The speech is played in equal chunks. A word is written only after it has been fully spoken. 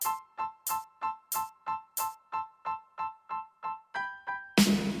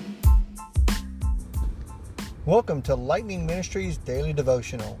Welcome to Lightning Ministries Daily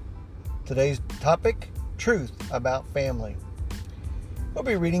Devotional. Today's topic, truth about family. We'll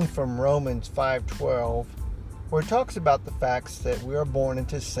be reading from Romans 5:12, where it talks about the facts that we are born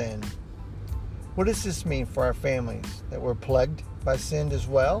into sin. What does this mean for our families? That we're plagued by sin as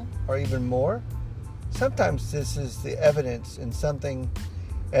well, or even more? Sometimes this is the evidence in something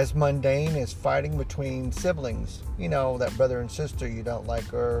as mundane as fighting between siblings. You know, that brother and sister you don't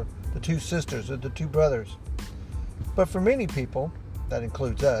like, or the two sisters or the two brothers. But for many people, that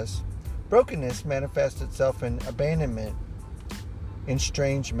includes us, brokenness manifests itself in abandonment,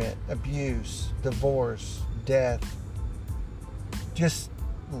 estrangement, abuse, divorce, death, just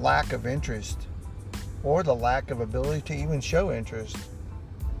lack of interest, or the lack of ability to even show interest.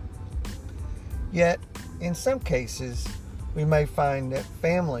 Yet, in some cases, we may find that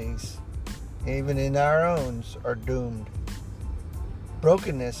families, even in our own, are doomed.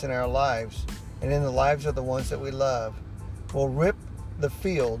 Brokenness in our lives and in the lives of the ones that we love will rip the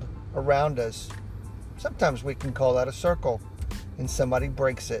field around us. Sometimes we can call that a circle, and somebody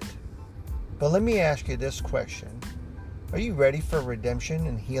breaks it. But let me ask you this question. Are you ready for redemption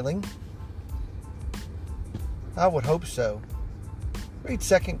and healing? I would hope so. Read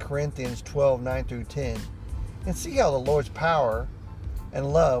 2 Corinthians 12:9 through 10 and see how the Lord's power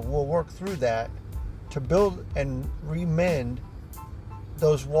and love will work through that to build and remend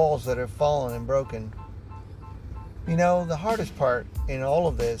those walls that have fallen and broken. You know, the hardest part in all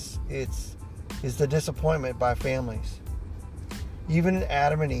of this is the disappointment by families. Even in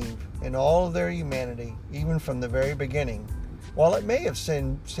Adam and Eve, in all of their humanity, even from the very beginning, while it may have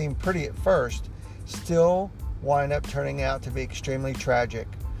seemed pretty at first, still wind up turning out to be extremely tragic.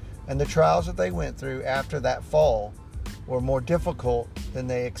 And the trials that they went through after that fall were more difficult than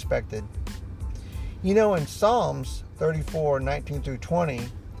they expected. You know, in Psalms 34:19 through 20,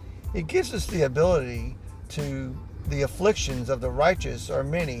 it gives us the ability to the afflictions of the righteous are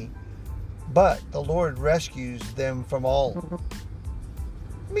many, but the Lord rescues them from all.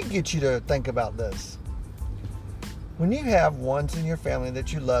 Let me get you to think about this. When you have ones in your family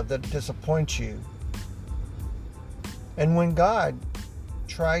that you love that disappoint you, and when God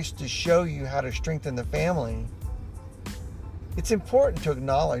tries to show you how to strengthen the family, it's important to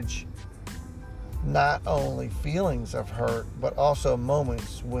acknowledge not only feelings of hurt, but also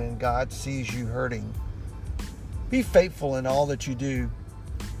moments when God sees you hurting. Be faithful in all that you do,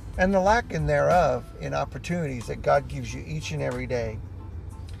 and the lacking thereof in opportunities that God gives you each and every day.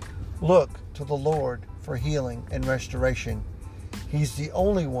 Look to the Lord for healing and restoration. He's the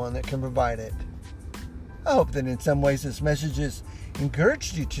only one that can provide it. I hope that in some ways this message has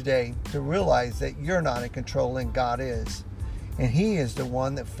encouraged you today to realize that you're not in control and God is. And He is the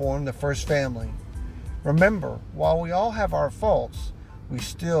one that formed the first family. Remember, while we all have our faults, we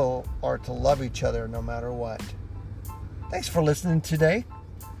still are to love each other no matter what. Thanks for listening today.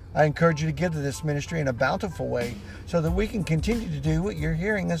 I encourage you to give to this ministry in a bountiful way so that we can continue to do what you're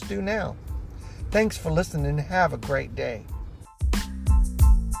hearing us do now. Thanks for listening and have a great day.